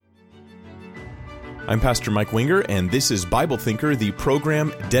I'm Pastor Mike Winger, and this is Bible Thinker, the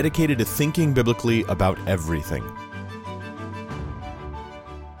program dedicated to thinking biblically about everything.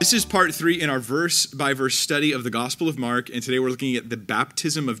 This is part 3 in our verse-by-verse study of the Gospel of Mark, and today we're looking at the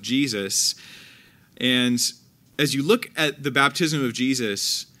baptism of Jesus. And as you look at the baptism of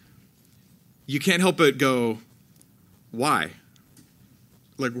Jesus, you can't help but go, why?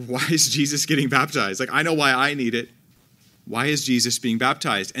 Like, why is Jesus getting baptized? Like, I know why I need it. Why is Jesus being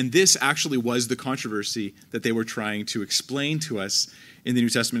baptized? And this actually was the controversy that they were trying to explain to us in the New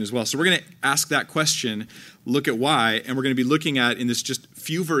Testament as well. So we're going to ask that question, look at why, and we're going to be looking at, in this just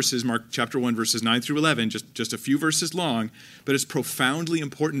few verses, Mark chapter 1, verses 9 through 11, just a few verses long, but it's profoundly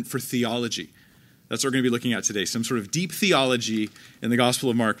important for theology. That's what we're going to be looking at today, some sort of deep theology in the Gospel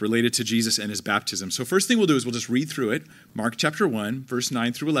of Mark related to Jesus and his baptism. So first thing we'll do is we'll just read through it. Mark chapter 1, verse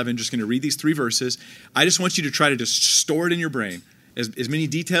 9 through 11, just going to read these 3 verses. I just want you to try to just store it in your brain. As many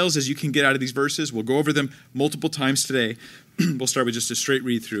details as you can get out of these verses. We'll go over them multiple times today. We'll start with just a straight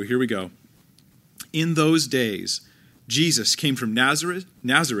read through. Here we go. In those days, Jesus came from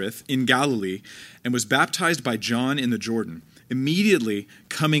Nazareth in Galilee and was baptized by John in the Jordan. Immediately,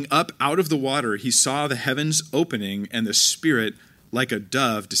 coming up out of the water, he saw the heavens opening and the Spirit like a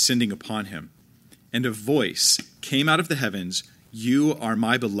dove descending upon him. And a voice came out of the heavens, "You are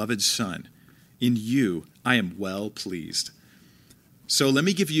my beloved Son. In you I am well pleased." So let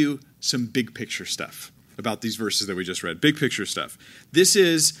me give you some big picture stuff about these verses that we just read. Big picture stuff. This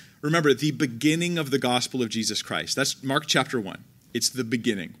is, remember, the beginning of the gospel of Jesus Christ. That's Mark chapter 1. It's the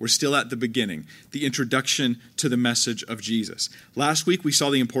beginning. We're still at the beginning, the introduction to the message of Jesus. Last week, we saw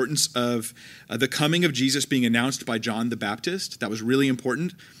the importance of the coming of Jesus being announced by John the Baptist. That was really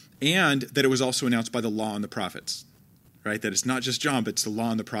important. And that it was also announced by the law and the prophets, right? That it's not just John, but it's the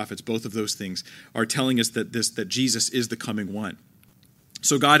law and the prophets. Both of those things are telling us that Jesus is the coming one.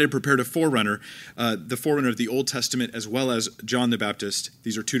 So God had prepared a forerunner, the forerunner of the Old Testament, as well as John the Baptist.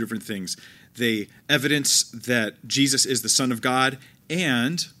 These are two different things. They evidence that Jesus is the Son of God,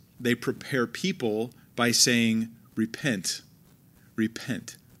 and they prepare people by saying, repent,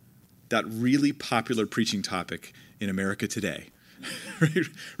 repent. That really popular preaching topic in America today.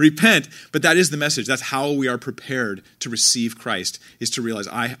 Repent, but that is the message. That's how we are prepared to receive Christ, is to realize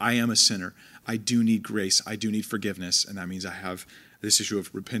I am a sinner. I do need grace. I do need forgiveness, and that means I have this issue of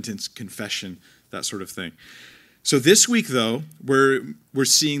repentance, confession, that sort of thing. So this week, though, we're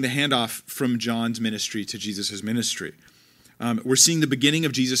seeing the handoff from John's ministry to Jesus' ministry. We're seeing the beginning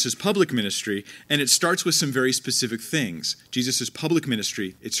of Jesus' public ministry, and it starts with some very specific things. Jesus' public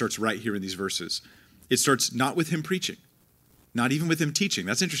ministry, it starts right here in these verses. It starts not with him preaching, not even with him teaching.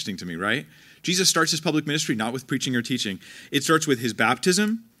 That's interesting to me, right? Jesus starts his public ministry not with preaching or teaching. It starts with his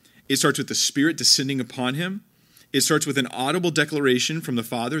baptism. It starts with the Spirit descending upon him. It starts with an audible declaration from the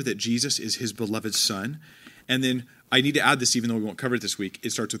Father that Jesus is his beloved Son. And then, I need to add this even though we won't cover it this week,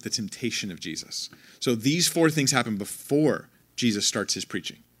 it starts with the temptation of Jesus. So these 4 things happen before Jesus starts his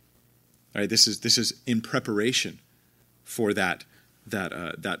preaching. All right, this is in preparation for that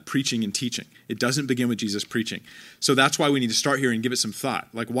preaching and teaching. It doesn't begin with Jesus preaching. So that's why we need to start here and give it some thought.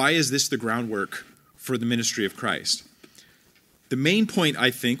 Like, why is this the groundwork for the ministry of Christ? The main point,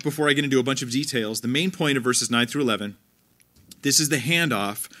 I think, before I get into a bunch of details, the main point of verses 9 through 11, this is the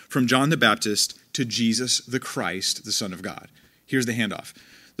handoff from John the Baptist to Jesus the Christ, the Son of God. Here's the handoff.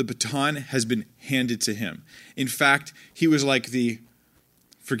 The baton has been handed to him. In fact, he was like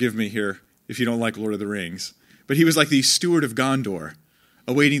forgive me here if you don't like Lord of the Rings, but he was like the steward of Gondor,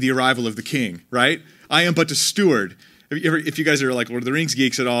 awaiting the arrival of the king, right? I am but a steward. If you guys are like Lord of the Rings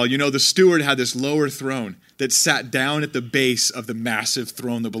geeks at all, you know the steward had this lower throne that sat down at the base of the massive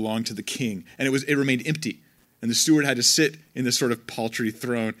throne that belonged to the king, and it remained empty. And the steward had to sit in this sort of paltry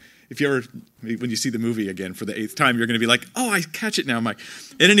throne. If you ever, when you see the movie again for the 8th time, you're going to be like, oh, I catch it now, Mike.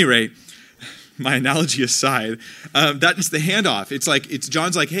 At any rate, my analogy aside, that is the handoff. It's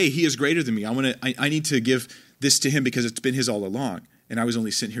John's like, hey, he is greater than me. I need to give this to him because it's been his all along. And I was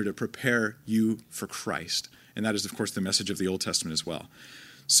only sent here to prepare you for Christ. And that is, of course, the message of the Old Testament as well.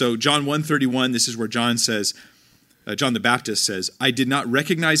 So John 1:31, this is where John the Baptist says, I did not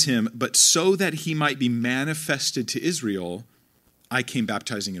recognize him, but so that he might be manifested to Israel, I came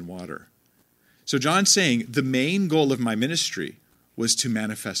baptizing in water. So John's saying the main goal of my ministry was to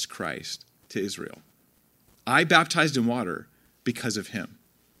manifest Christ to Israel. I baptized in water because of him.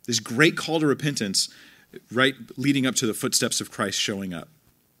 This great call to repentance, right, leading up to the footsteps of Christ showing up.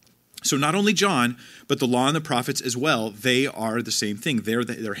 So not only John, but the law and the prophets as well, they are the same thing.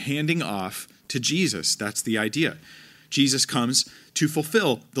 They're handing off to Jesus. That's the idea. Jesus comes to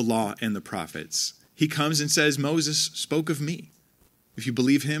fulfill the law and the prophets. He comes and says, Moses spoke of me. If you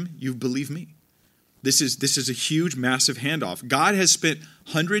believe him, you believe me. This is a huge, massive handoff. God has spent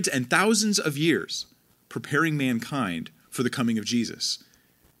hundreds and thousands of years preparing mankind for the coming of Jesus.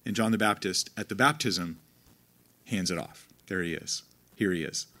 And John the Baptist, at the baptism, hands it off. There he is. Here he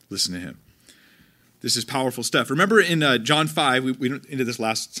is. Listen to him. This is powerful stuff. Remember in John 5, we went into this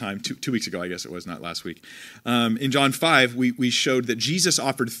last time, two weeks ago, I guess it was, not last week. In John 5, we showed that Jesus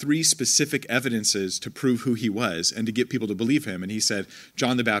offered 3 specific evidences to prove who he was and to get people to believe him. And he said,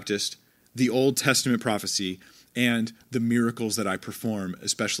 John the Baptist, the Old Testament prophecy, and the miracles that I perform,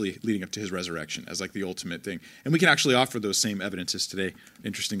 especially leading up to his resurrection, as like the ultimate thing. And we can actually offer those same evidences today,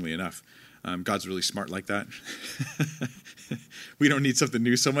 interestingly enough. God's really smart like that. We don't need something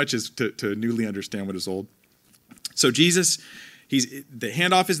new so much as to newly understand what is old. So Jesus, the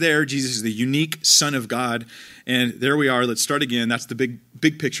handoff is there. Jesus is the unique Son of God. And there we are. Let's start again. That's the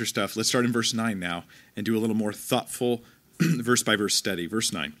big picture stuff. Let's start in verse 9 now and do a little more thoughtful verse-by-verse study.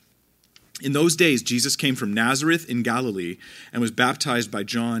 Verse 9. In those days, Jesus came from Nazareth in Galilee and was baptized by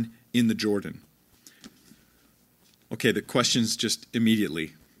John in the Jordan. Okay, the question's just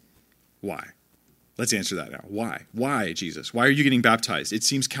immediately, why? Let's answer that now. Why? Why, Jesus? Why are you getting baptized? It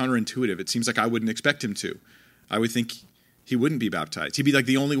seems counterintuitive. It seems like I wouldn't expect him to. I would think he wouldn't be baptized. He'd be like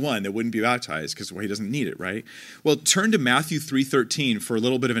the only one that wouldn't be baptized because he doesn't need it, right? Well, turn to Matthew 3:13 for a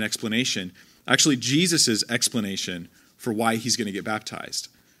little bit of an explanation. Actually, Jesus' explanation for why he's going to get baptized.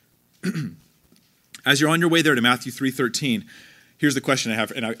 As you're on your way there to Matthew 3:13, here's the question I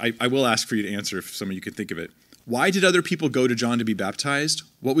have, and I will ask for you to answer if some of you could think of it. Why did other people go to John to be baptized?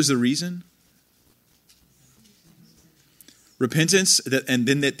 What was the reason? Repentance, and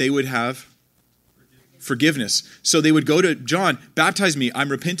then that they would have forgiveness. So they would go to John, baptize me. I'm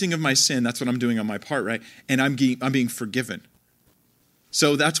repenting of my sin. That's what I'm doing on my part, right? And I'm being forgiven.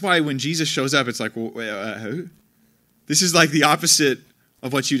 So that's why when Jesus shows up, it's like, well, who? This is like the opposite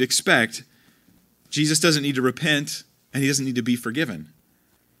of what you'd expect. Jesus doesn't need to repent, and he doesn't need to be forgiven.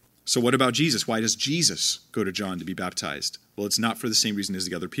 So what about Jesus? Why does Jesus go to John to be baptized? Well, it's not for the same reason as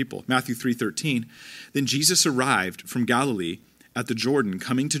the other people. Matthew 3:13, then Jesus arrived from Galilee at the Jordan,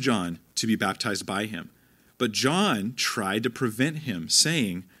 coming to John to be baptized by him. But John tried to prevent him,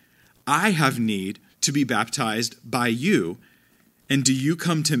 saying, I have need to be baptized by you, and do you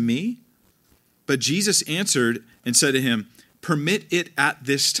come to me? But Jesus answered and said to him, permit it at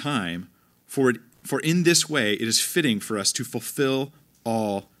this time, for in this way it is fitting for us to fulfill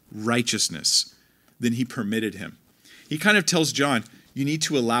all righteousness. Then he permitted him. He kind of tells John, you need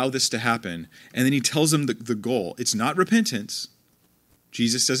to allow this to happen. And then he tells him the goal. It's not repentance.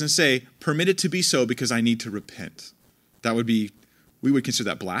 Jesus doesn't say, permit it to be so because I need to repent. We would consider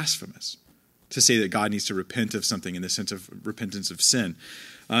that blasphemous, to say that God needs to repent of something in the sense of repentance of sin.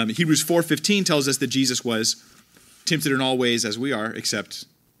 Hebrews 4:15 tells us that Jesus was tempted in all ways as we are, except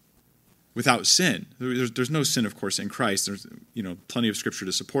without sin. There's no sin, of course, in Christ. There's plenty of scripture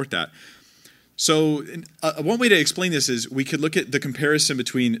to support that. So one way to explain this is we could look at the comparison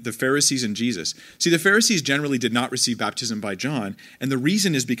between the Pharisees and Jesus. See, the Pharisees generally did not receive baptism by John, and the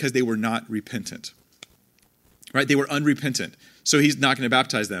reason is because they were not repentant. Right? They were unrepentant. So he's not going to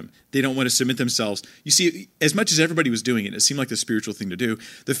baptize them. They don't want to submit themselves. You see, as much as everybody was doing it, it seemed like the spiritual thing to do.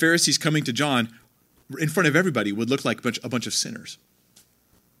 The Pharisees coming to John in front of everybody would look like a bunch of sinners.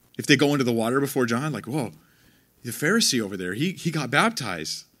 If they go into the water before John, like, whoa, the Pharisee over there, he got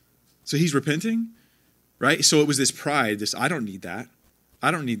baptized. So he's repenting, right? So it was this pride, I don't need that.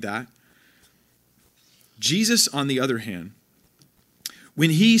 I don't need that. Jesus, on the other hand, when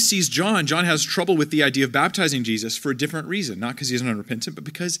he sees John has trouble with the idea of baptizing Jesus for a different reason. Not because he's unrepentant, but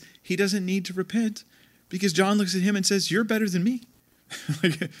because he doesn't need to repent. Because John looks at him and says, you're better than me.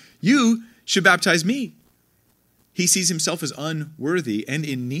 You should baptize me. He sees himself as unworthy and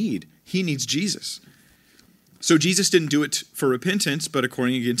in need. He needs Jesus. So Jesus didn't do it for repentance, but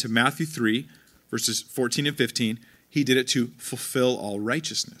according again to Matthew 3, verses 14 and 15, he did it to fulfill all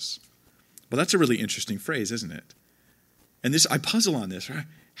righteousness. Well, that's a really interesting phrase, isn't it? And I puzzle on this, right?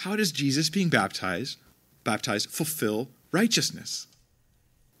 How does Jesus being baptized, fulfill righteousness?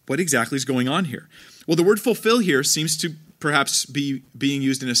 What exactly is going on here? Well, the word fulfill here seems to perhaps be being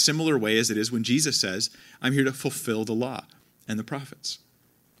used in a similar way as it is when Jesus says, I'm here to fulfill the law and the prophets.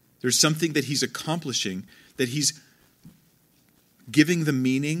 There's something that he's accomplishing, that he's giving the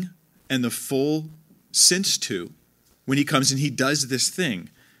meaning and the full sense to when he comes and he does this thing.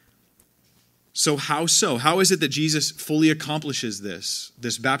 So? How is it that Jesus fully accomplishes this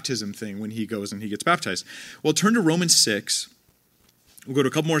baptism thing when he goes and he gets baptized? Well, turn to Romans 6. We'll go to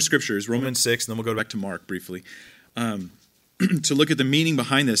a couple more scriptures, Romans 6, and then we'll go back to Mark briefly, to look at the meaning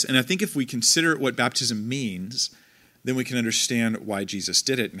behind this. And I think if we consider what baptism means, then we can understand why Jesus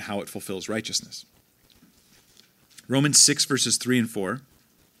did it and how it fulfills righteousness. Romans 6, verses 3 and 4.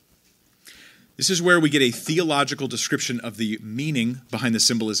 This is where we get a theological description of the meaning behind the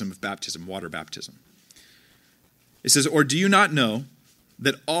symbolism of baptism, water baptism. It says, "Or do you not know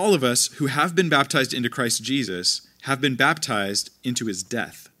that all of us who have been baptized into Christ Jesus have been baptized into his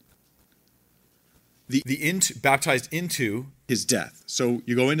death?" Baptized into his death. So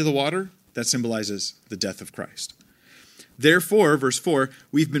you go into the water, that symbolizes the death of Christ. "Therefore," verse 4,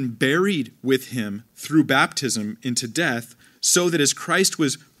 "we've been buried with him through baptism into death, so that as Christ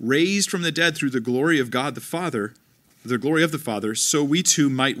was raised from the dead through the glory of God the Father, so we too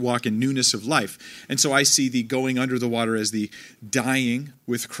might walk in newness of life." And so I see the going under the water as the dying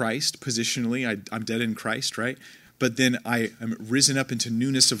with Christ positionally. I'm dead in Christ, right? But then I am risen up into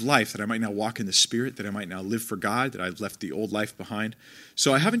newness of life, that I might now walk in the Spirit, that I might now live for God, that I've left the old life behind.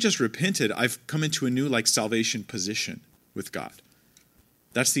 So I haven't just repented, I've come into a new salvation position with God.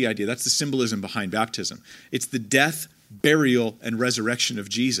 That's the idea. That's the symbolism behind baptism. It's the death, burial, and resurrection of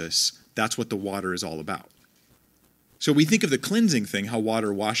Jesus. That's what the water is all about. So we think of the cleansing thing, how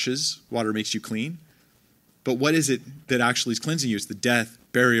water washes, water makes you clean. But what is it that actually is cleansing you? It's the death,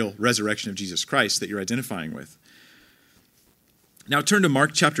 burial, resurrection of Jesus Christ that you're identifying with. Now turn to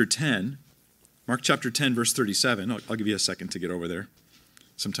Mark chapter 10. Mark chapter 10, verse 37. I'll give you a second to get over there.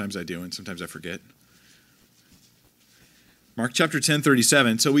 Sometimes I do, and sometimes I forget. Mark chapter 10,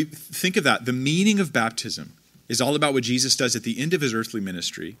 37. So we think of that. The meaning of baptism is all about what Jesus does at the end of his earthly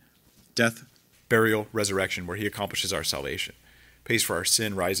ministry. Death, burial, resurrection, where he accomplishes our salvation. Pays for our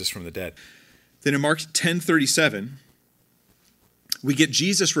sin, rises from the dead. Then in Mark 10:37, we get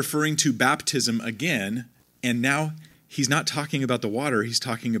Jesus referring to baptism again, and now he's not talking about the water, he's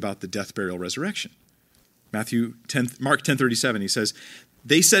talking about the death, burial, resurrection. Mark 10:37, he says,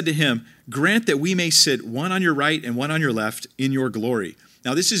 "They said to him, 'Grant that we may sit one on your right and one on your left in your glory.'"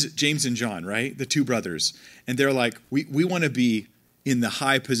 Now this is James and John, right? The two brothers. And they're like, we want to be in the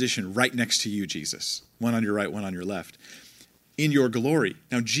high position right next to you, Jesus. One on your right, one on your left. In your glory.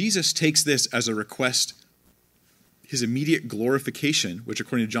 Now Jesus takes this as a request, his immediate glorification, which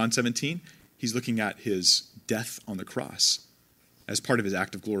according to John 17, he's looking at his death on the cross as part of his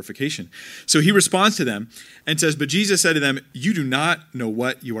act of glorification. So he responds to them and says, "But Jesus said to them, 'You do not know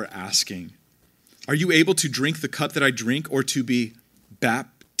what you are asking. Are you able to drink the cup that I drink, or to be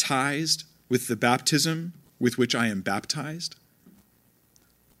baptized with the baptism with which I am baptized?'"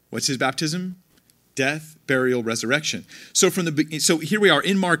 What's his baptism? Death, burial, resurrection. So here we are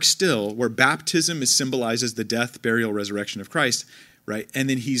in Mark still, where baptism symbolizes the death, burial, resurrection of Christ, right? And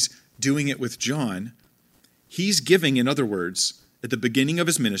then he's doing it with John. He's giving, in other words, at the beginning of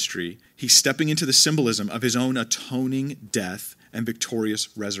his ministry, he's stepping into the symbolism of his own atoning death and victorious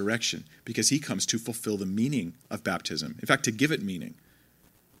resurrection, because he comes to fulfill the meaning of baptism. In fact, to give it meaning.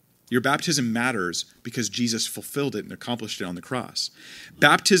 Your baptism matters because Jesus fulfilled it and accomplished it on the cross.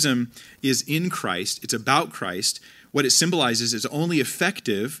 Baptism is in Christ. It's about Christ. What it symbolizes is only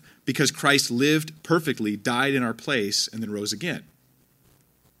effective because Christ lived perfectly, died in our place, and then rose again.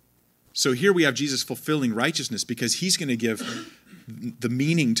 So here we have Jesus fulfilling righteousness because he's going to give the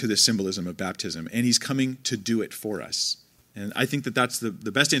meaning to the symbolism of baptism, and he's coming to do it for us. And I think that that's the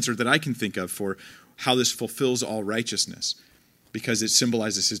best answer that I can think of for how this fulfills all righteousness, because it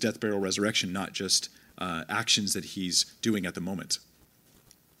symbolizes his death, burial, resurrection, not just actions that he's doing at the moment.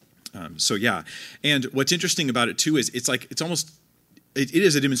 And what's interesting about it too is it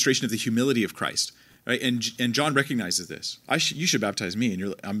is a demonstration of the humility of Christ, right? And John recognizes this. You should baptize me,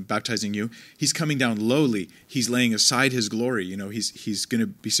 and I'm baptizing you. He's coming down lowly. He's laying aside his glory. He's going to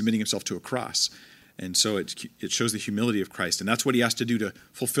be submitting himself to a cross, and so it shows the humility of Christ, and that's what he has to do to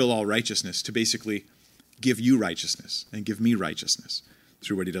fulfill all righteousness, to basically give you righteousness and give me righteousness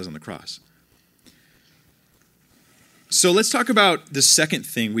through what he does on the cross. So let's talk about the second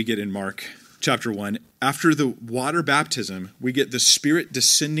thing we get in Mark chapter 1. After the water baptism, we get the Spirit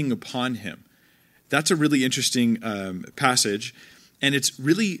descending upon him. That's a really interesting passage, and it's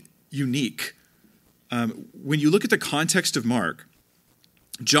really unique. When you look at the context of Mark,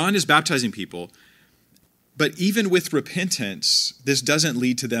 John is baptizing people, but even with repentance, this doesn't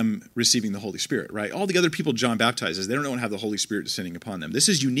lead to them receiving the Holy Spirit, right? All the other people John baptizes, they don't have the Holy Spirit descending upon them. This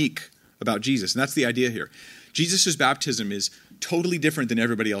is unique about Jesus, and that's the idea here. Jesus' baptism is totally different than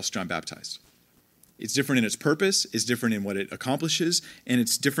everybody else John baptized. It's different in its purpose, it's different in what it accomplishes, and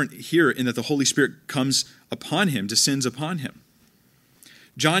it's different here in that the Holy Spirit comes upon him, descends upon him.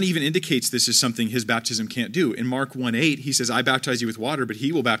 John even indicates this is something his baptism can't do. In Mark 1:8, he says, "I baptize you with water, but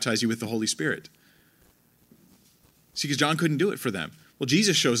he will baptize you with the Holy Spirit." See, because John couldn't do it for them. Well,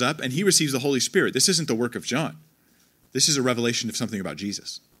 Jesus shows up and he receives the Holy Spirit. This isn't the work of John. This is a revelation of something about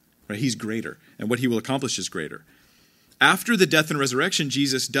Jesus. Right? He's greater, and what he will accomplish is greater. After the death and resurrection,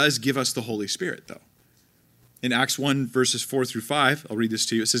 Jesus does give us the Holy Spirit, though. In Acts 1, verses 4 through 5, I'll read this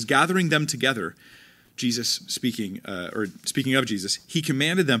to you. It says, gathering them together, Jesus speaking of Jesus, he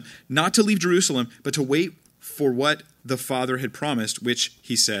commanded them not to leave Jerusalem, but to wait for what the Father had promised, which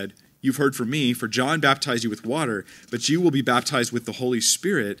he said, you've heard from me, for John baptized you with water, but you will be baptized with the Holy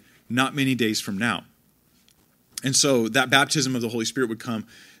Spirit not many days from now. And so that baptism of the Holy Spirit would come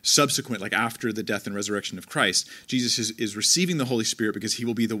subsequent, like after the death and resurrection of Christ. Jesus is receiving the Holy Spirit because he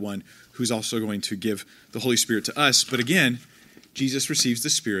will be the one who's also going to give the Holy Spirit to us. But again, Jesus receives the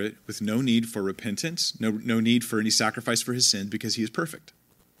Spirit with no need for repentance, no need for any sacrifice for his sin, because he is perfect.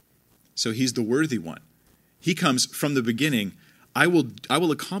 So he's the worthy one. He comes from the beginning. I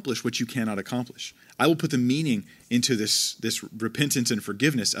will accomplish what you cannot accomplish. I will put the meaning into this repentance and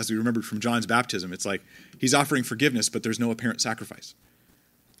forgiveness, as we remembered from John's baptism. It's like he's offering forgiveness, but there's no apparent sacrifice.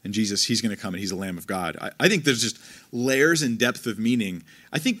 And Jesus, he's going to come and he's the Lamb of God. I think there's just layers and depth of meaning.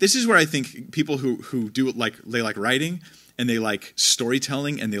 I think this is where I think people who do it they like writing and they like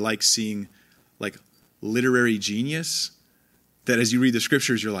storytelling and they like seeing like literary genius, that as you read the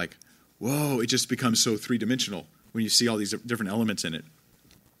scriptures, you're like, whoa, it just becomes so three-dimensional when you see all these different elements in it.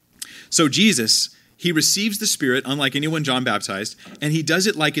 So Jesus, he receives the Spirit, unlike anyone John baptized, and he does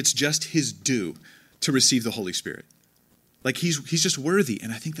it like it's just his due to receive the Holy Spirit. Like he's just worthy,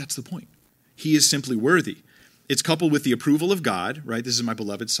 and I think that's the point. He is simply worthy. It's coupled with the approval of God, right? This is my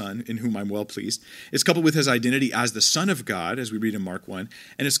beloved Son, in whom I'm well pleased. It's coupled with his identity as the Son of God, as we read in Mark 1.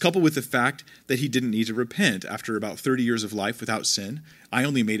 And it's coupled with the fact that he didn't need to repent after about 30 years of life without sin. I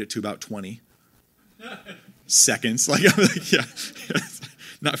only made it to about 20 seconds. Yeah,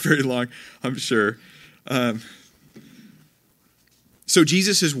 not very long, I'm sure. So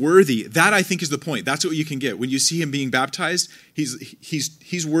Jesus is worthy. That, I think, is the point. That's what you can get. When you see him being baptized,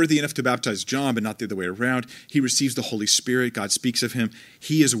 he's worthy enough to baptize John, but not the other way around. He receives the Holy Spirit. God speaks of him.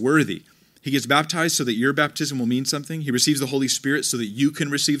 He is worthy. He gets baptized so that your baptism will mean something. He receives the Holy Spirit so that you can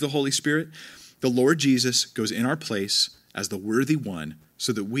receive the Holy Spirit. The Lord Jesus goes in our place as the worthy one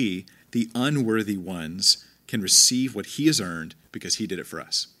so that we, the unworthy ones, can receive what he has earned because he did it for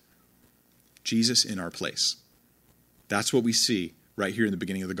us. Jesus in our place. That's what we see right here in the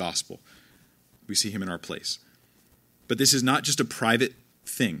beginning of the gospel. We see him in our place. But this is not just a private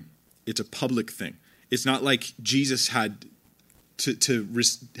thing. It's a public thing. It's not like Jesus had to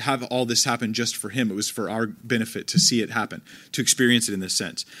have all this happen just for him. It was for our benefit to see it happen, to experience it in this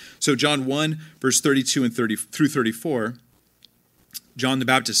sense. So John 1, verse 32 and 30 through 34, John the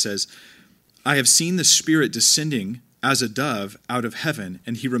Baptist says, I have seen the Spirit descending as a dove out of heaven,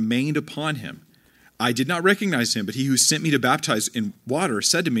 and he remained upon him. I did not recognize him, but he who sent me to baptize in water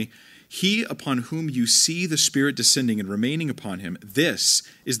said to me, he upon whom you see the Spirit descending and remaining upon him, this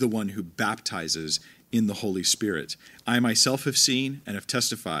is the one who baptizes in the Holy Spirit. I myself have seen and have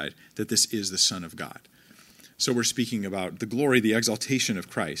testified that this is the Son of God. So we're speaking about the glory, the exaltation of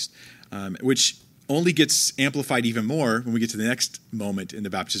Christ, which only gets amplified even more when we get to the next moment in the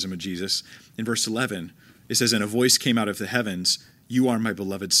baptism of Jesus. In verse 11, it says, and a voice came out of the heavens, you are my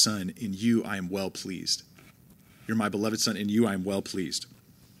beloved Son, in you I am well pleased. You're my beloved Son, in you I am well pleased.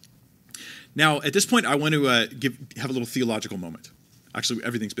 Now, at this point, I want to have a little theological moment. Actually,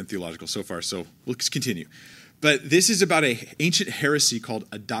 everything's been theological so far, so we'll continue. But this is about an ancient heresy called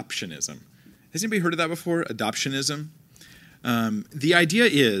adoptionism. Has anybody heard of that before? Adoptionism? The idea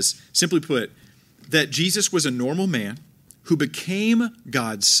is, simply put, that Jesus was a normal man who became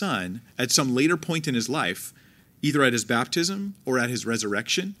God's Son at some later point in his life, either at his baptism or at his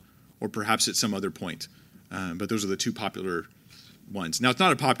resurrection, or perhaps at some other point. But those are the two popular ones. Now, it's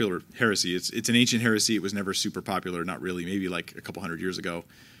not a popular heresy. It's an ancient heresy. It was never super popular, not really, maybe like a couple hundred years ago.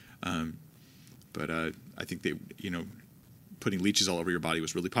 But I think they, putting leeches all over your body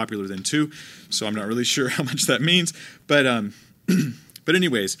was really popular then too. So I'm not really sure how much that means. But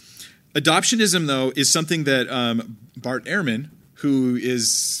anyways, adoptionism, though, is something that Bart Ehrman, who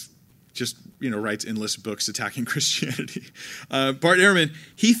is just, writes endless books attacking Christianity. Bart Ehrman,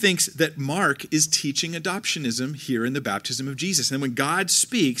 he thinks that Mark is teaching adoptionism here in the baptism of Jesus. And when God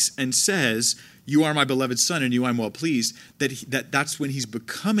speaks and says, you are my beloved Son, and you I'm well pleased, that's when he's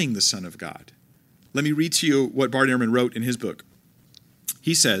becoming the Son of God. Let me read to you what Bart Ehrman wrote in his book.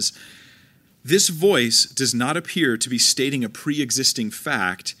 He says, this voice does not appear to be stating a pre-existing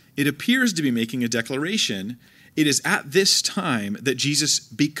fact. It appears to be making a declaration. It is at this time that Jesus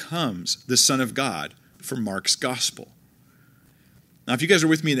becomes the Son of God for Mark's gospel. Now, if you guys are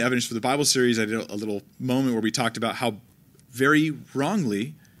with me in the Evidence for the Bible series, I did a little moment where we talked about how very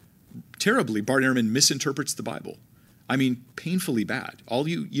wrongly, terribly, Bart Ehrman misinterprets the Bible. I mean, painfully bad.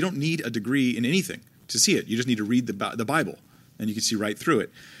 You don't need a degree in anything to see it. You just need to read the Bible, and you can see right through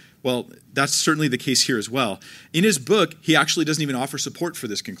it. Well, that's certainly the case here as well. In his book, he actually doesn't even offer support for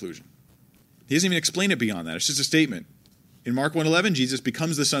this conclusion. He doesn't even explain it beyond that. It's just a statement. In Mark 1:11, Jesus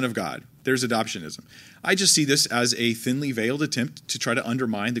becomes the Son of God. There's adoptionism. I just see this as a thinly veiled attempt to try to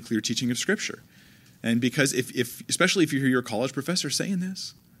undermine the clear teaching of Scripture. And because especially if you hear your college professor saying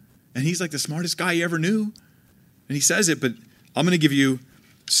this, and he's like the smartest guy you ever knew, and he says it, but I'm going to give you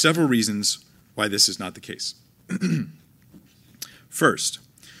several reasons why this is not the case. First,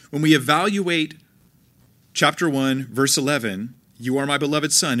 when we evaluate chapter 1, verse 11, you are my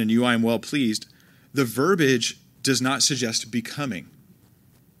beloved Son, and you I am well pleased, the verbiage does not suggest becoming.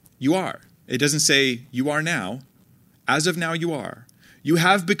 You are. It doesn't say you are now. As of now, you are. You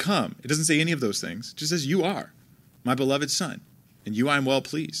have become. It doesn't say any of those things. It just says you are my beloved Son, and you I am well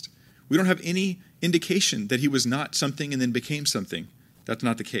pleased. We don't have any indication that he was not something and then became something. That's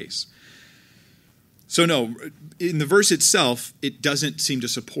not the case. So no, in the verse itself, it doesn't seem to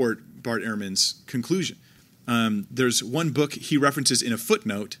support Bart Ehrman's conclusion. There's one book he references in a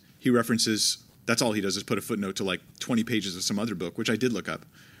footnote. That's all he does is put a footnote to like 20 pages of some other book, which I did look up.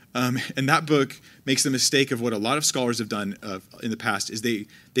 And that book makes the mistake of what a lot of scholars have done in the past, is they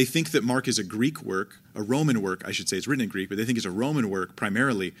think that Mark is a Greek work, a Roman work, I should say. It's written in Greek, but they think it's a Roman work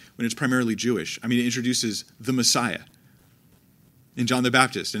primarily, when it's primarily Jewish. I mean, it introduces the Messiah in John the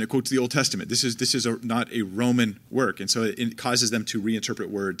Baptist, and it quotes the Old Testament. This is not a Roman work, and so it causes them to reinterpret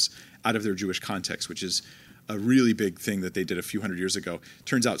words out of their Jewish context, which is a really big thing that they did a few hundred years ago.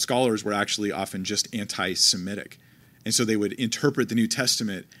 Turns out scholars were actually often just anti-Semitic. And so they would interpret the New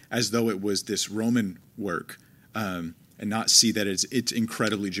Testament as though it was this Roman work, and not see that it's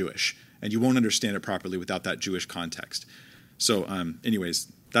incredibly Jewish. And you won't understand it properly without that Jewish context. So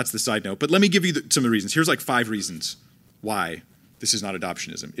anyways, that's the side note. But let me give you some of the reasons. Here's like 5 reasons why this is not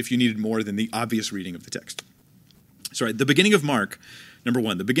adoptionism, if you needed more than the obvious reading of the text. So the beginning of Mark, number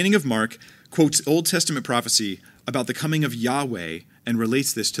 1, the beginning of Mark quotes Old Testament prophecy about the coming of Yahweh and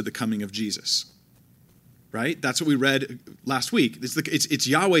relates this to the coming of Jesus. Right? That's what we read last week. It's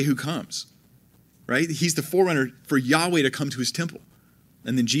Yahweh who comes. Right? He's the forerunner for Yahweh to come to his temple.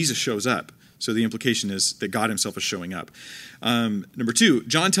 And then Jesus shows up. So the implication is that God himself is showing up. Number 2,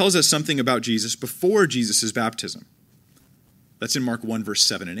 John tells us something about Jesus before Jesus' baptism. That's in Mark 1, verse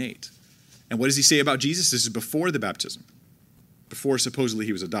 7 and 8. And what does he say about Jesus? This is before the baptism. Before supposedly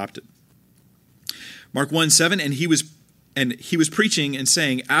he was adopted. Mark 1:7, and he was preaching and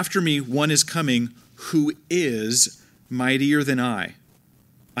saying, after me one is coming who is mightier than I.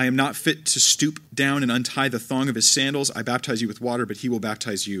 I am not fit to stoop down and untie the thong of his sandals. I baptize you with water, but he will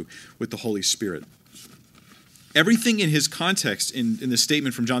baptize you with the Holy Spirit. Everything in his context in the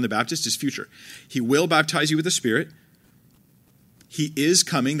statement from John the Baptist is future. He will baptize you with the Spirit. He is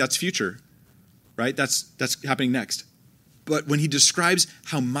coming, that's future, right? That's happening next. But when he describes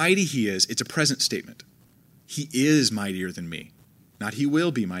how mighty he is, it's a present statement. He is mightier than me, not he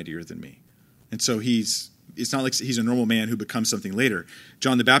will be mightier than me. And so it's not like he's a normal man who becomes something later.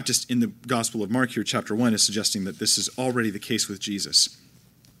 John the Baptist in the Gospel of Mark here, chapter 1, is suggesting that this is already the case with Jesus.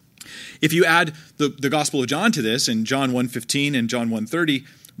 If you add the Gospel of John to this, in John 1:15 and John 1:30,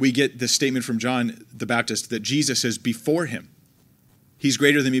 we get the statement from John the Baptist that Jesus is before him. He's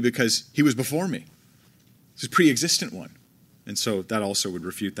greater than me because he was before me. It's a pre-existent one. And so that also would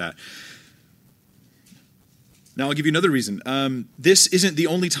refute that. Now I'll give you another reason. This isn't the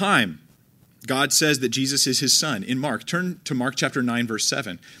only time God says that Jesus is his son. In Mark, turn to Mark chapter 9, verse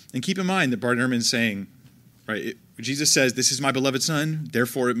 7. And keep in mind that Bart Ehrman's saying, right, Jesus says, this is my beloved son,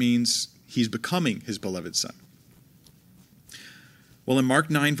 therefore it means he's becoming his beloved son. Well, in Mark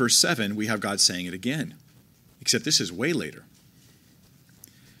 9, verse 7, we have God saying it again, except this is way later.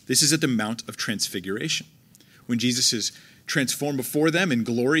 This is at the Mount of Transfiguration, when Jesus is transformed before them in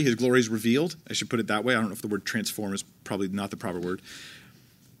glory. His glory is revealed. I should put it that way. I don't know if the word transform is probably not the proper word.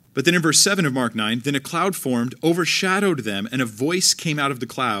 But then in verse 7 of Mark 9, then a cloud formed, overshadowed them, and a voice came out of the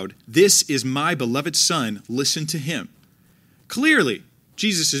cloud. This is my beloved son, listen to him. Clearly,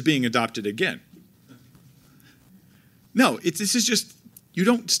 Jesus is being adopted again. No, this is just, you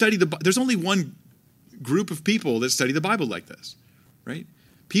don't study there's only one group of people that study the Bible like this, right?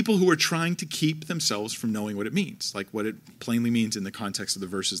 People who are trying to keep themselves from knowing what it means, like what it plainly means in the context of the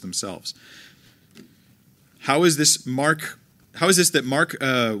verses themselves. How is this that Mark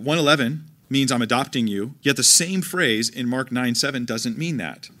 1:11 means I'm adopting you, yet the same phrase in Mark 9:7 doesn't mean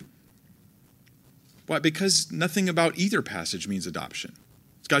that? Why? Because nothing about either passage means adoption.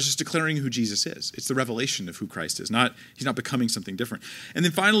 It's God's just declaring who Jesus is. It's the revelation of who Christ is. He's not becoming something different. And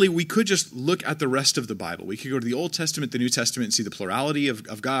then finally, we could just look at the rest of the Bible. We could go to the Old Testament, the New Testament, and see the plurality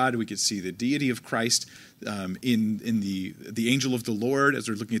of God. We could see the deity of Christ in the angel of the Lord as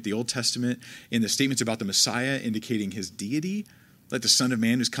we're looking at the Old Testament, in the statements about the Messiah indicating his deity, like the Son of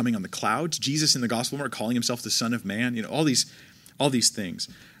Man who's coming on the clouds. Jesus in the Gospel of Mark calling himself the Son of Man. All these things.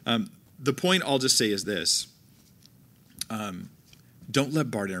 The point I'll just say is this. Don't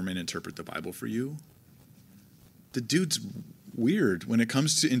let Bart Ehrman interpret the Bible for you. The dude's weird when it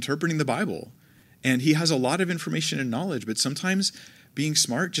comes to interpreting the Bible. And he has a lot of information and knowledge, but sometimes being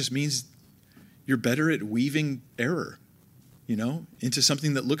smart just means you're better at weaving error, into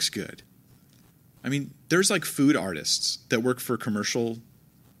something that looks good. I mean, there's like food artists that work for commercial,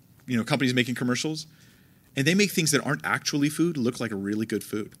 companies making commercials, and they make things that aren't actually food look like a really good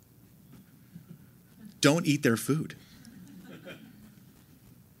food. Don't eat their food.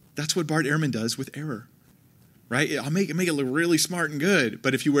 That's what Bart Ehrman does with error, right? I'll make it look really smart and good,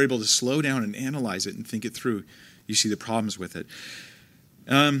 but if you were able to slow down and analyze it and think it through, you see the problems with it.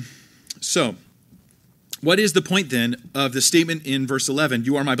 So, what is the point then of the statement in verse 11,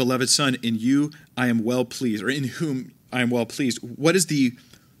 "You are my beloved Son, in you I am well pleased," or in whom I am well pleased? What is the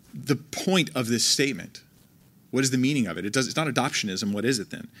point of this statement? What is the meaning of it? It's not adoptionism. What is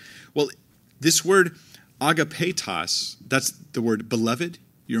it then? Well, this word agapetos, that's the word beloved.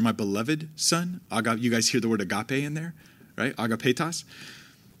 You're my beloved Son. You guys hear the word agape in there, right? Agapetos.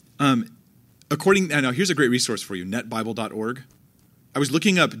 Now here's a great resource for you, netbible.org. I was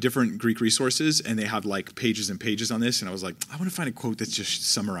looking up different Greek resources, and they have like pages and pages on this, and I was like, I want to find a quote that just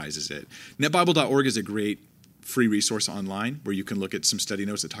summarizes it. Netbible.org is a great free resource online where you can look at some study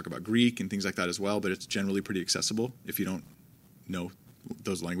notes that talk about Greek and things like that as well, but it's generally pretty accessible if you don't know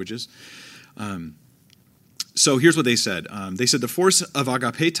those languages. So here's what they said. They said the force of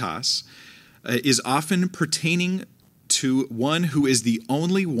agapetos is often pertaining to one who is the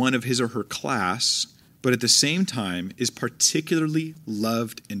only one of his or her class, but at the same time is particularly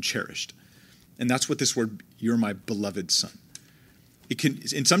loved and cherished. And that's what this word, "you're my beloved Son."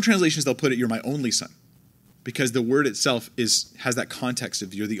 In some translations, they'll put it, "you're my only Son," because the word itself has that context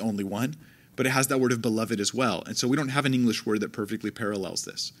of you're the only one, but it has that word of beloved as well. And so we don't have an English word that perfectly parallels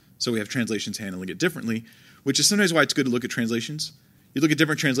this. So we have translations handling it differently, which is sometimes why it's good to look at translations. You look at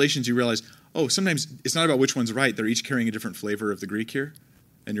different translations, you realize, sometimes it's not about which one's right. They're each carrying a different flavor of the Greek here,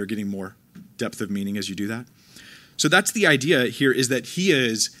 and you're getting more depth of meaning as you do that. So that's the idea here, is that he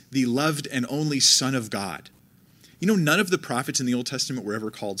is the loved and only Son of God. None of the prophets in the Old Testament were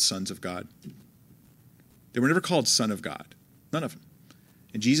ever called sons of God. They were never called Son of God. None of them.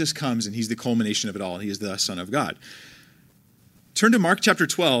 And Jesus comes, and he's the culmination of it all. He is the Son of God. Turn to Mark chapter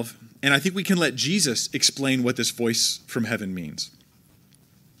 12, and I think we can let Jesus explain what this voice from heaven means.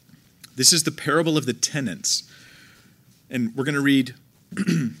 This is the parable of the tenants. And we're going to read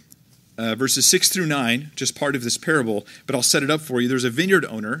verses 6 through 9, just part of this parable, but I'll set it up for you. There's a vineyard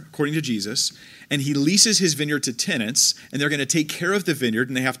owner, according to Jesus, and he leases his vineyard to tenants, and they're going to take care of the vineyard,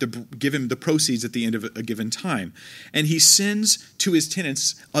 and they have to give him the proceeds at the end of a given time. And he sends to his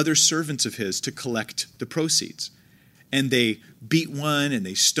tenants other servants of his to collect the proceeds. And they beat one, and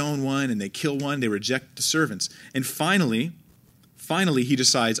they stone one, and they kill one. They reject the servants. And finally, he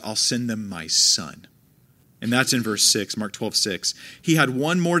decides, I'll send them my son. And that's in verse 6, Mark 12:6. He had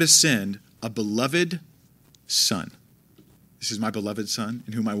one more to send, a beloved son. This is my beloved Son,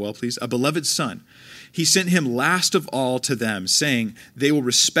 in whom I am well pleased. A beloved son. He sent him last of all to them, saying, they will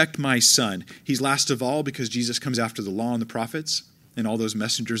respect my son. He's last of all because Jesus comes after the law and the prophets and all those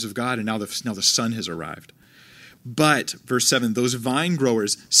messengers of God, and now the son has arrived. But, verse 7, those vine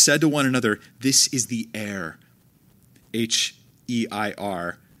growers said to one another, this is the heir.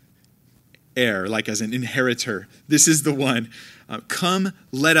 H-E-I-R. Heir, like as an inheritor. This is the one. Come,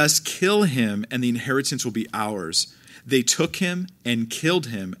 let us kill him, and the inheritance will be ours. They took him and killed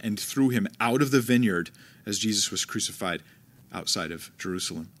him and threw him out of the vineyard as Jesus was crucified outside of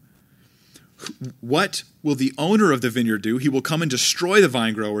Jerusalem. What will the owner of the vineyard do? He will come and destroy the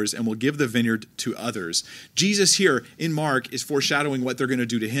vine growers and will give the vineyard to others. Jesus here in Mark is foreshadowing what they're going to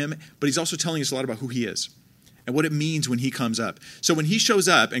do to him, but he's also telling us a lot about who he is and what it means when he comes up. So when he shows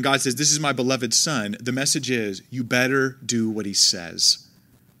up and God says, this is my beloved son, the message is, you better do what he says.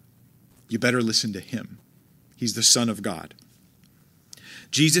 You better listen to him. He's the Son of God.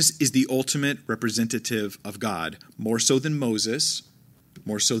 Jesus is the ultimate representative of God, more so than Moses,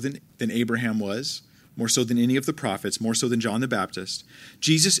 more so than Abraham was, more so than any of the prophets, more so than John the Baptist.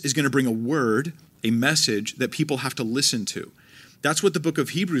 Jesus is going to bring a word, a message that people have to listen to. That's what the book of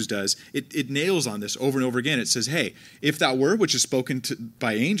Hebrews does. It nails on this over and over again. It says, hey, if that word which is spoken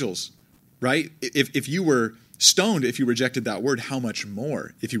by angels, right? If you were stoned, if you rejected that word, how much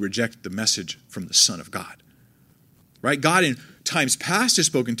more if you reject the message from the Son of God? Right? God in times past has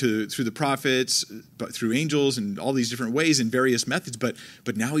spoken through the prophets, but through angels and all these different ways and various methods, but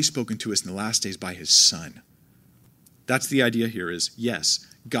now he's spoken to us in the last days by his Son. That's the idea here is, yes,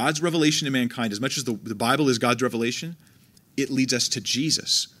 God's revelation to mankind, as much as the Bible is God's revelation, it leads us to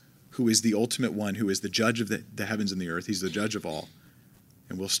Jesus, who is the ultimate one, who is the judge of the heavens and the earth. He's the judge of all.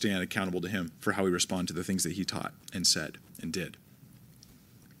 And we'll stand accountable to him for how we respond to the things that he taught and said and did.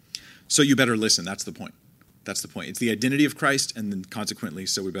 So you better listen. That's the point. That's the point. It's the identity of Christ, and then consequently,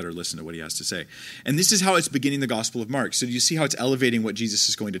 so we better listen to what he has to say. And this is how it's beginning the Gospel of Mark. So do you see how it's elevating what Jesus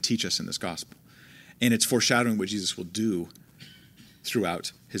is going to teach us in this gospel? And it's foreshadowing what Jesus will do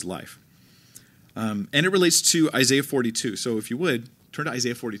throughout his life. And it relates to Isaiah 42. So if you would, turn to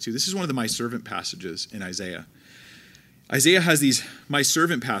Isaiah 42. This is one of the my servant passages in Isaiah. Isaiah has these my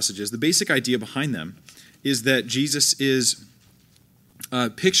servant passages. The basic idea behind them is that Jesus is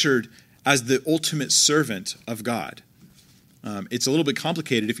pictured as the ultimate servant of God. It's a little bit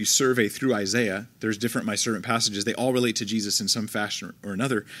complicated if you survey through Isaiah. There's different my servant passages. They all relate to Jesus in some fashion or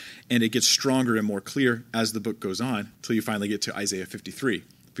another, and it gets stronger and more clear as the book goes on until you finally get to Isaiah 53.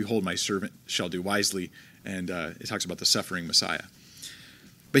 Behold, my servant shall do wisely, and it talks about the suffering Messiah.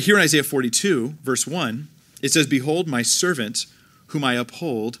 But here in Isaiah 42, verse 1, it says, behold, my servant, whom I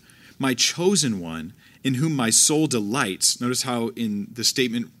uphold, my chosen one, in whom my soul delights. Notice how in the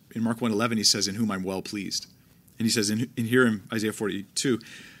statement in Mark 1:11, he says, in whom I'm well pleased. And he says in here in Isaiah 42,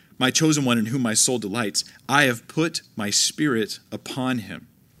 my chosen one in whom my soul delights, I have put my spirit upon him.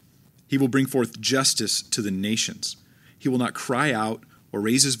 He will bring forth justice to the nations. He will not cry out or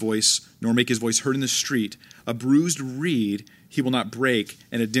raise his voice, nor make his voice heard in the street. A bruised reed he will not break,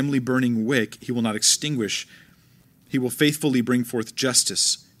 and a dimly burning wick he will not extinguish. He will faithfully bring forth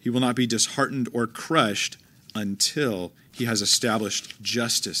justice. He will not be disheartened or crushed until he has established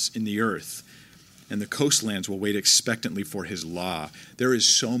justice in the earth. And the coastlands will wait expectantly for his law. There is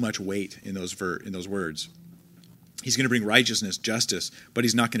so much weight in those words. He's going to bring righteousness, justice, but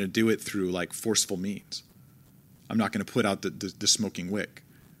he's not going to do it through like forceful means. I'm not going to put out the smoking wick.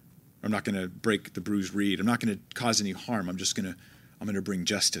 I'm not going to break the bruised reed. I'm not going to cause any harm. I'm going to bring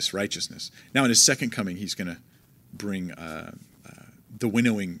justice, righteousness. Now in his second coming, he's going to bring the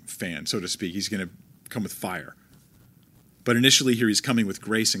winnowing fan, so to speak. He's going to come with fire. But initially here he's coming with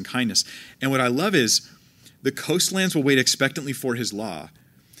grace and kindness. And what I love is the coastlands will wait expectantly for his law.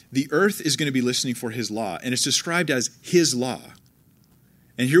 The earth is going to be listening for his law. And it's described as his law.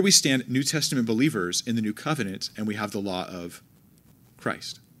 And here we stand, New Testament believers in the New Covenant, and we have the law of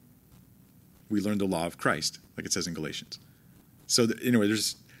Christ. We learn the law of Christ, like it says in Galatians. So anyway,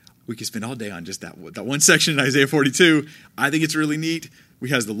 we could spend all day on just that one section in Isaiah 42. I think it's really neat. We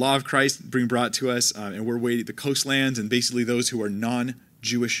have the law of Christ being brought to us, and we're waiting. The coastlands and basically those who are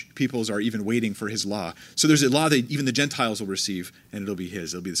non-Jewish peoples are even waiting for his law. So there's a law that even the Gentiles will receive, and it'll be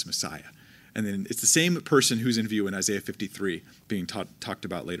his. It'll be this Messiah. And then it's the same person who's in view in Isaiah 53 being talked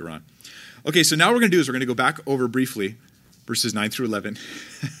about later on. Okay, so now what we're going to do is we're going to go back over briefly verses 9 through 11.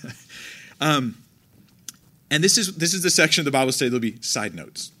 And this is the section of the Bible study. There'll be side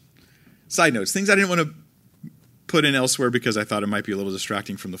notes. Side notes, things I didn't want to put in elsewhere because I thought it might be a little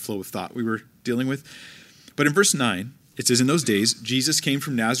distracting from the flow of thought we were dealing with. But in verse 9, it says, in those days, Jesus came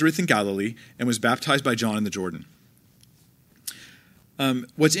from Nazareth in Galilee and was baptized by John in the Jordan.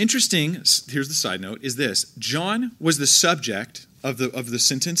 What's interesting, here's the side note, is this. John was the subject of the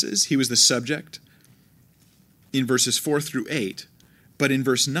sentences. He was the subject in verses 4 through 8. But in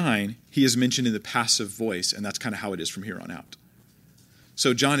verse 9, he is mentioned in the passive voice, and that's kind of how it is from here on out.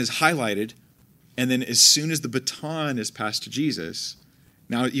 So John is highlighted, and then as soon as the baton is passed to Jesus,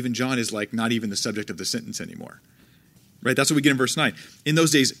 now even John is like not even the subject of the sentence anymore. Right? That's what we get in verse 9. In those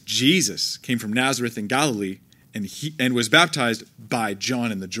days, Jesus came from Nazareth in Galilee and was baptized by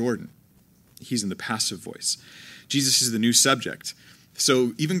John in the Jordan. He's in the passive voice. Jesus is the new subject.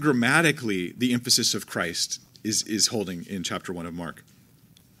 So even grammatically, the emphasis of Christ is holding in chapter 1 of Mark.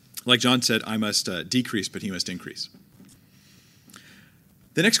 Like John said, I must decrease, but he must increase.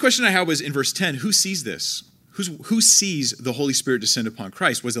 The next question I had was in verse 10, who sees this? Who sees the Holy Spirit descend upon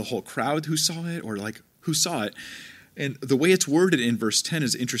Christ? Was it the whole crowd who saw it, or like who saw it? And the way it's worded in verse 10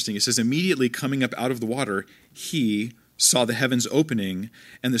 is interesting. It says, immediately coming up out of the water, he saw the heavens opening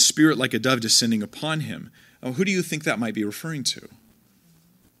and the Spirit like a dove descending upon him. Who do you think that might be referring to?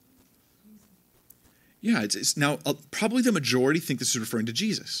 Yeah, it's now probably the majority think this is referring to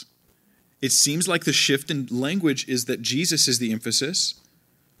Jesus. It seems like the shift in language is that Jesus is the emphasis.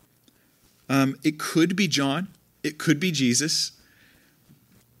 It could be John. It could be Jesus.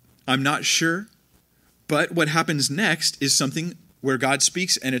 I'm not sure. But what happens next is something where God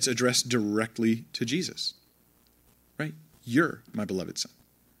speaks and it's addressed directly to Jesus. Right? You're my beloved son.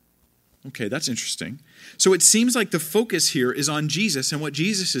 Okay, that's interesting. So it seems like the focus here is on Jesus and what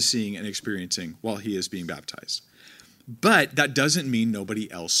Jesus is seeing and experiencing while he is being baptized. But that doesn't mean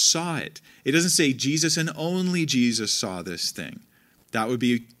nobody else saw it. It doesn't say Jesus and only Jesus saw this thing. That would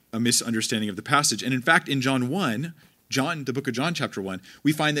be a misunderstanding of the passage. And in fact, in John 1, the book of John, chapter 1,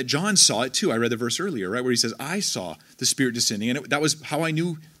 we find that John saw it too. I read the verse earlier, right, where he says, I saw the Spirit descending. And that was how I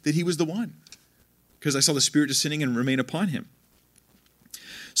knew that he was the one, because I saw the Spirit descending and remain upon him.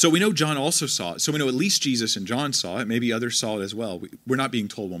 So we know John also saw it. So we know at least Jesus and John saw it. Maybe others saw it as well. We're not being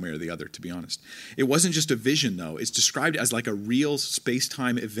told one way or the other, to be honest. It wasn't just a vision, though. It's described as like a real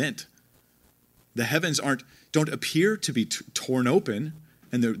space-time event. The heavens don't appear to be torn open.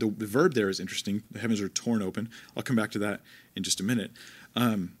 And the verb there is interesting. The heavens are torn open. I'll come back to that in just a minute.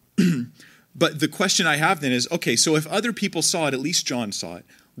 But the question I have then is, okay, so if other people saw it, at least John saw it,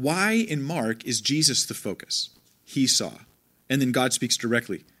 why in Mark is Jesus the focus? He saw. And then God speaks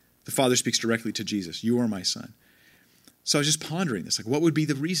directly. The Father speaks directly to Jesus. You are my son. So I was just pondering this. Like, what would be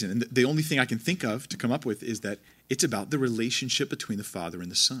the reason? And the only thing I can think of to come up with is that it's about the relationship between the Father and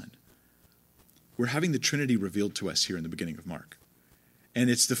the Son. We're having the Trinity revealed to us here in the beginning of Mark. And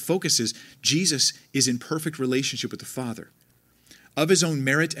it's the focus is Jesus is in perfect relationship with the Father. Of his own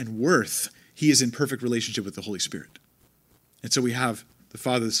merit and worth, he is in perfect relationship with the Holy Spirit. And so we have the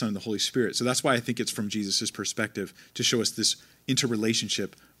Father, the Son, and the Holy Spirit. So that's why I think it's from Jesus' perspective to show us this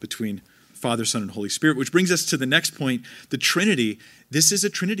interrelationship between Father, Son, and Holy Spirit, which brings us to the next point, the Trinity. This is a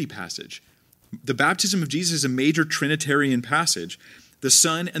Trinity passage. The baptism of Jesus is a major Trinitarian passage. The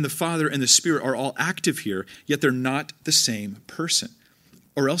Son and the Father and the Spirit are all active here, yet they're not the same person.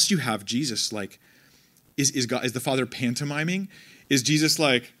 Or else you have Jesus like, is the Father pantomiming? Is Jesus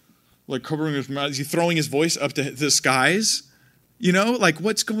like covering his mouth? Is he throwing his voice up to the skies? You know, like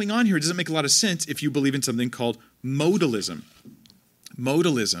what's going on here? It doesn't make a lot of sense if you believe in something called modalism.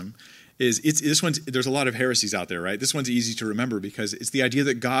 Modalism is, there's a lot of heresies out there, right? This one's easy to remember because it's the idea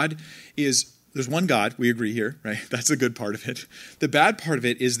that there's one God, we agree here, right? That's the good part of it. The bad part of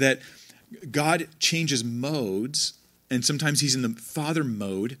it is that God changes modes, and sometimes he's in the Father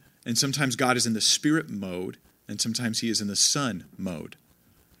mode, and sometimes God is in the Spirit mode, and sometimes he is in the Son mode.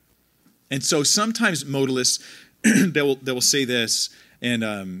 And so sometimes modalists, they will say this, and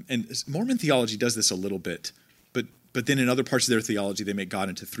Mormon theology does this a little bit, but then in other parts of their theology, they make God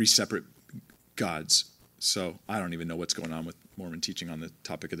into three separate gods. So I don't even know what's going on with Mormon teaching on the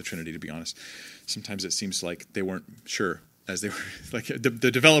topic of the Trinity, to be honest. Sometimes it seems like they weren't sure, as they were, like the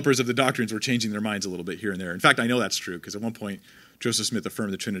developers of the doctrines were changing their minds a little bit here and there. In fact, I know that's true, because at one point, Joseph Smith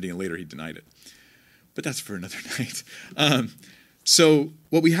affirmed the Trinity, and later he denied it. But that's for another night. So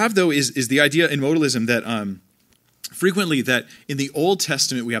what we have, though, is the idea in modalism that frequently that in the Old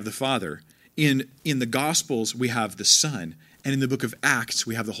Testament we have the Father, in the Gospels we have the Son, and in the book of Acts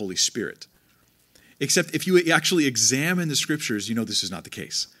we have the Holy Spirit. Except if you actually examine the Scriptures, you know this is not the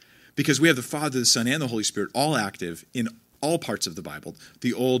case. Because we have the Father, the Son, and the Holy Spirit all active in all parts of the Bible,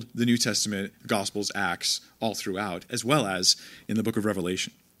 the Old, the New Testament, Gospels, Acts, all throughout, as well as in the book of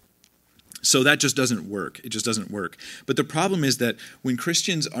Revelation. So that just doesn't work. It just doesn't work. But the problem is that when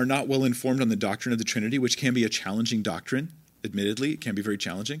Christians are not well informed on the doctrine of the Trinity, which can be a challenging doctrine, admittedly, it can be very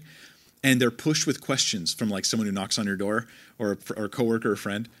challenging, and they're pushed with questions from like someone who knocks on your door or a coworker or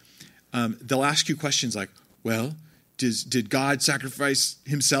friend, they'll ask you questions like, well, did God sacrifice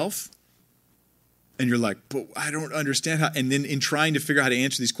himself? And you're like, but I don't understand how. And then in trying to figure out how to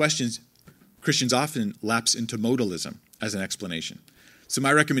answer these questions, Christians often lapse into modalism as an explanation. So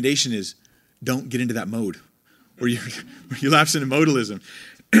my recommendation is don't get into that mode where you lapse into modalism.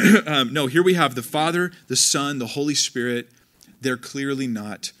 No, here we have the Father, the Son, the Holy Spirit. They're clearly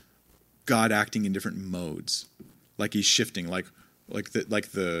not God acting in different modes, like he's shifting, like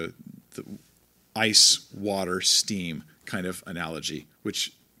the ice, water, steam kind of analogy,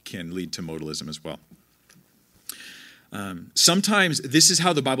 which can lead to modalism as well. Sometimes this is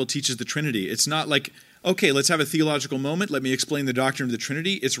how the Bible teaches the Trinity. It's not like, okay, let's have a theological moment. Let me explain the doctrine of the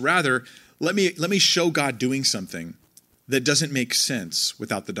Trinity. It's rather, let me show God doing something that doesn't make sense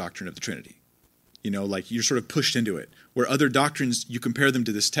without the doctrine of the Trinity. You know, like you're sort of pushed into it. Where other doctrines, you compare them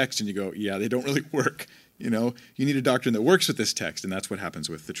to this text and you go, yeah, they don't really work. You know, you need a doctrine that works with this text, and that's what happens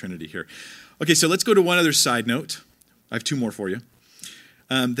with the Trinity here. Okay, so let's go to one other side note. I have two more for you.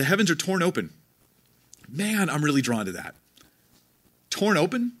 The heavens are torn open. Man, I'm really drawn to that. Torn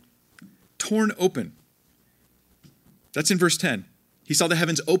open? torn open. That's in verse 10. He saw the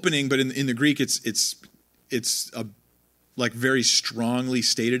heavens opening, but in the Greek, it's like very strongly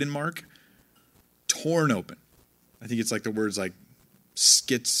stated in Mark. Torn open. I think it's like the words like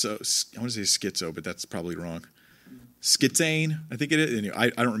schizo. I want to say schizo, but that's probably wrong. Schizane, I think it is. Anyway, I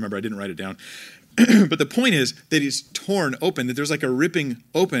don't remember. I didn't write it down. But the point is that it's torn open, that there's like a ripping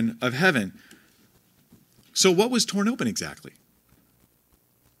open of heaven. So what was torn open exactly?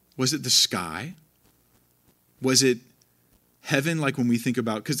 Was it the sky? Was it heaven, like when we think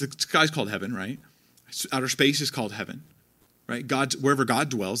about, because the sky's called heaven, right? Outer space is called heaven, right? Wherever God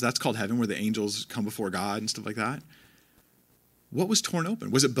dwells, that's called heaven, where the angels come before God and stuff like that. What was torn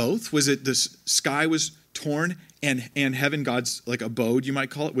open? Was it both? Was it the sky was torn and heaven, God's like abode, you might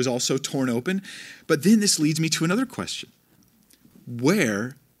call it, was also torn open? But then this leads me to another question.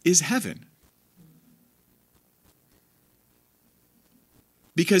 Where is heaven?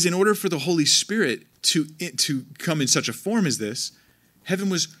 Because in order for the Holy Spirit to come in such a form as this, heaven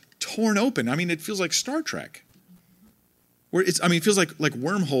was torn open. I mean, it feels like Star Trek. It feels like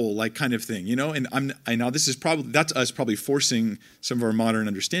wormhole, like kind of thing, you know? And I know that's us probably forcing some of our modern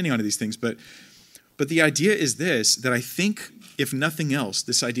understanding onto these things, but the idea is this, that I think, if nothing else,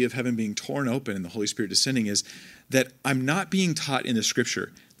 this idea of heaven being torn open and the Holy Spirit descending is that I'm not being taught in the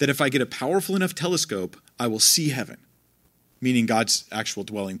Scripture that if I get a powerful enough telescope, I will see heaven, meaning God's actual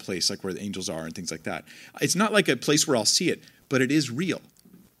dwelling place, like where the angels are and things like that. It's not like a place where I'll see it, but it is real.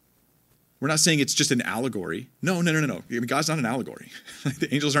 We're not saying it's just an allegory. No. I mean, God's not an allegory. The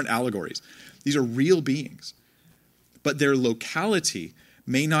angels aren't allegories. These are real beings. But their locality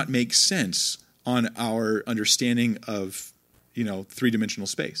may not make sense on our understanding of, three-dimensional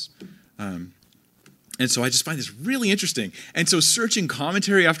space. And so I just find this really interesting. And so searching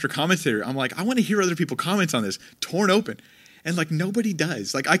commentary after commentary, I'm like, I want to hear other people comment on this. Torn open. And nobody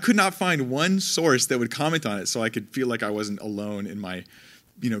does. I could not find one source that would comment on it so I could feel like I wasn't alone in my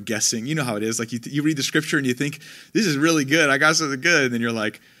guessing. You know how it is. You read the Scripture and you think, this is really good. I got something good. And then you're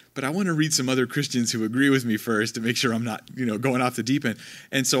like, but I want to read some other Christians who agree with me first to make sure I'm not, going off the deep end.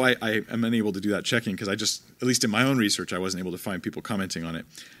 And so I am unable to do that checking because at least in my own research, I wasn't able to find people commenting on it.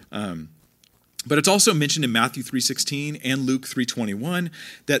 But it's also mentioned in Matthew 3:16 and Luke 3:21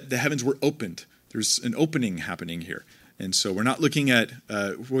 that the heavens were opened. There's an opening happening here. And so we're not looking at,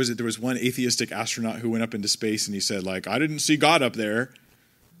 there was one atheistic astronaut who went up into space and he said, I didn't see God up there.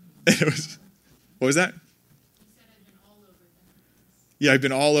 What was that? Yeah, I've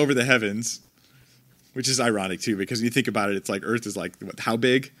been all over the heavens, which is ironic too, because when you think about it, it's like Earth is how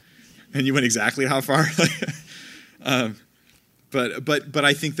big? And you went exactly how far? But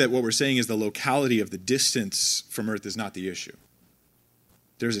I think that what we're saying is the locality of the distance from Earth is not the issue.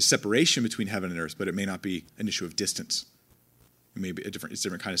 There's a separation between heaven and earth, but it may not be an issue of distance. It may be it's a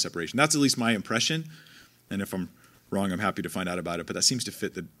different kind of separation. That's at least my impression. And if I'm wrong, I'm happy to find out about it. But that seems to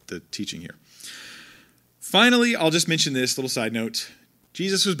fit the teaching here. Finally, I'll just mention this little side note.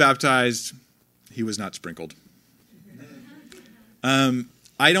 Jesus was baptized. He was not sprinkled.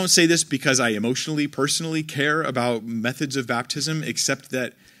 I don't say this because I emotionally, personally care about methods of baptism, except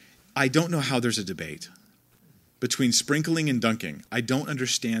that I don't know how there's a debate between sprinkling and dunking. I don't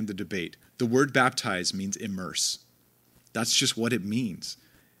understand the debate. The word baptize means immerse. That's just what it means.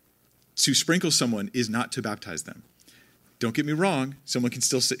 To sprinkle someone is not to baptize them. Don't get me wrong. Someone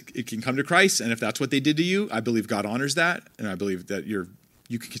can come to Christ, and if that's what they did to you, I believe God honors that, and I believe that you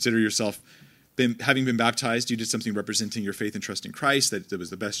can consider yourself, having been baptized, you did something representing your faith and trust in Christ, that was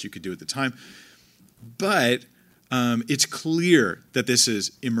the best you could do at the time. But it's clear that this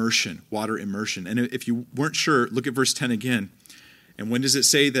is immersion, water immersion. And if you weren't sure, look at verse 10 again. And when does it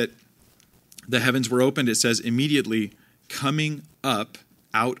say that the heavens were opened? It says immediately coming up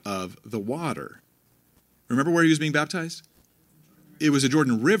out of the water. Remember where he was being baptized? It was a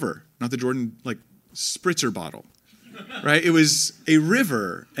Jordan River, not the Jordan spritzer bottle, right? It was a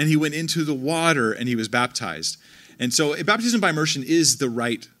river, and he went into the water and he was baptized. And so baptism by immersion is the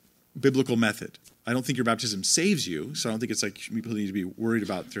right biblical method. I don't think your baptism saves you, so I don't think it's people need to be worried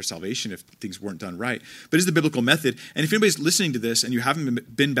about their salvation if things weren't done right. But it's the biblical method. And if anybody's listening to this and you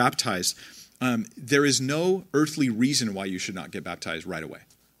haven't been baptized, there is no earthly reason why you should not get baptized right away,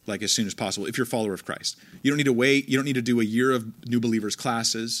 as soon as possible, if you're a follower of Christ. You don't need to wait. You don't need to do a year of new believers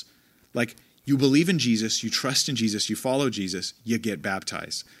classes. You believe in Jesus, you trust in Jesus, you follow Jesus, you get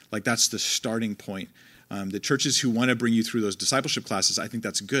baptized. That's the starting point. The churches who want to bring you through those discipleship classes, I think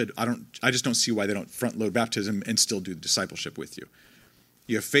that's good. I just don't see why they don't front load baptism and still do the discipleship with you.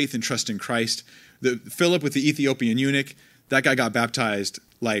 You have faith and trust in Christ. Philip with the Ethiopian eunuch, that guy got baptized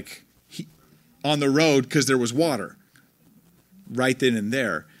on the road because there was water right then and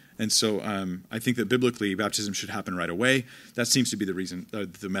there. And so I think that biblically, baptism should happen right away. That seems to be the reason,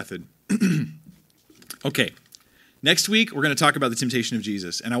 the method. Okay. Next week, we're going to talk about the temptation of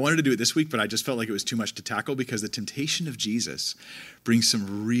Jesus. And I wanted to do it this week, but I just felt like it was too much to tackle because the temptation of Jesus brings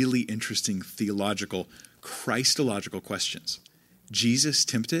some really interesting theological, Christological questions. Jesus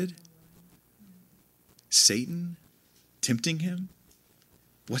tempted? Satan tempting him?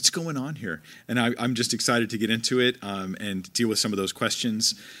 What's going on here? And I'm just excited to get into it and deal with some of those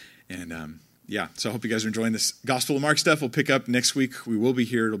questions. And so I hope you guys are enjoying this Gospel of Mark stuff. We'll pick up next week. We will be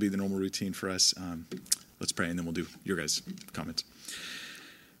here. It'll be the normal routine for us. Let's pray, and then we'll do your guys' comments.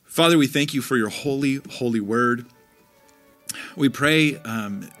 Father, we thank you for your holy, holy word. We pray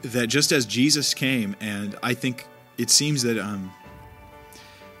that just as Jesus came, and I think it seems that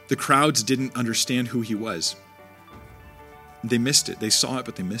the crowds didn't understand who he was. They missed it. They saw it,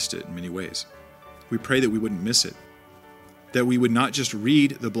 but they missed it in many ways. We pray that we wouldn't miss it, that we would not just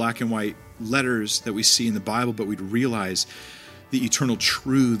read the black and white letters that we see in the Bible, but we'd realize the eternal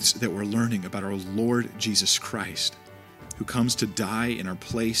truths that we're learning about our Lord Jesus Christ, who comes to die in our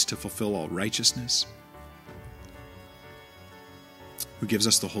place to fulfill all righteousness, who gives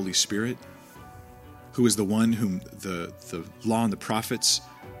us the Holy Spirit, who is the one whom the law and the prophets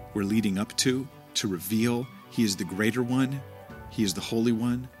were leading up to reveal. He is the greater one. He is the Holy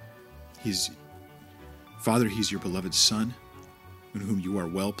One. Father, he's your beloved Son, in whom you are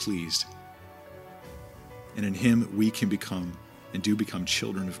well pleased. And in him we can become and do become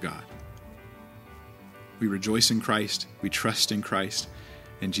children of God. We rejoice in Christ. We trust in Christ.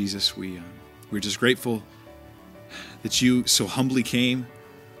 And Jesus, we're just grateful that you so humbly came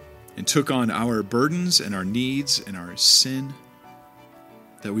and took on our burdens and our needs and our sin,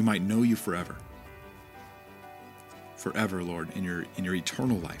 that we might know you forever. Forever, Lord, in your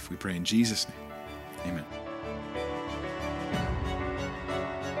eternal life. We pray in Jesus' name. Amen.